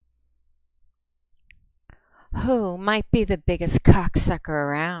Who might be the biggest cocksucker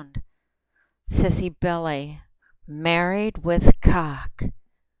around? Sissy Billy, married with cock.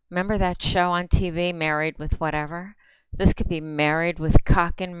 Remember that show on TV, Married with Whatever? This could be Married with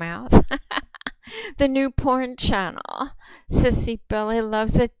Cock in Mouth. The new porn channel. Sissy Billy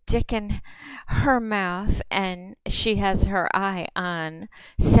loves a dick in her mouth, and she has her eye on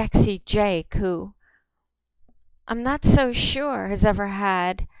Sexy Jake, who I'm not so sure has ever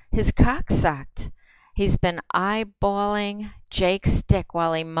had his cock sucked. He's been eyeballing Jake's dick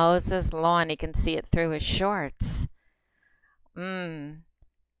while he mows his lawn. He can see it through his shorts.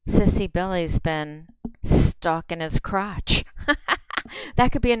 Sissy Billy's been stalking his crotch.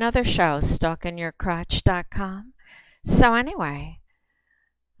 That could be another show, stalkingyourcrotch.com. So anyway,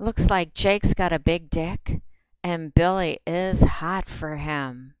 looks like Jake's got a big dick and Billy is hot for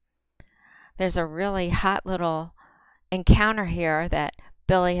him. There's a really hot little encounter here that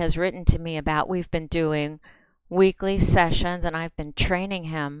Billy has written to me about. We've been doing weekly sessions and I've been training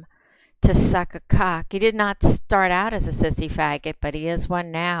him to suck a cock. He did not start out as a sissy faggot, but he is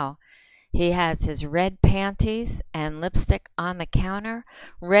one now. He has his red panties and lipstick on the counter,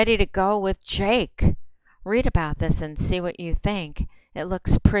 ready to go with Jake. Read about this and see what you think. It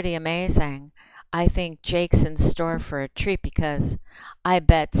looks pretty amazing. I think Jake's in store for a treat because I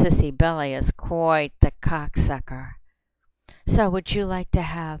bet Sissy Billy is quite the cocksucker. So would you like to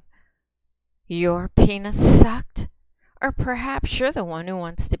have your penis sucked? Or perhaps you're the one who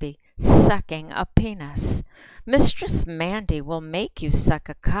wants to be sucking a penis. Mistress Mandy will make you suck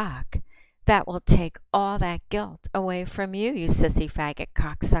a cock. That will take all that guilt away from you, you sissy faggot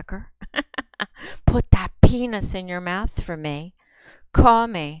cocksucker. Put that penis in your mouth for me. Call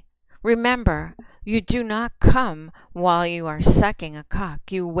me. Remember, you do not come while you are sucking a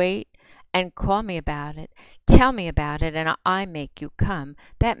cock. You wait and call me about it. Tell me about it, and I make you come.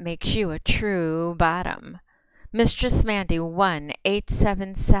 That makes you a true bottom. Mistress Mandy,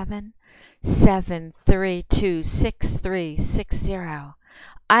 1-877-732-6360.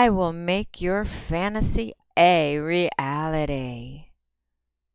 I will make your fantasy a reality.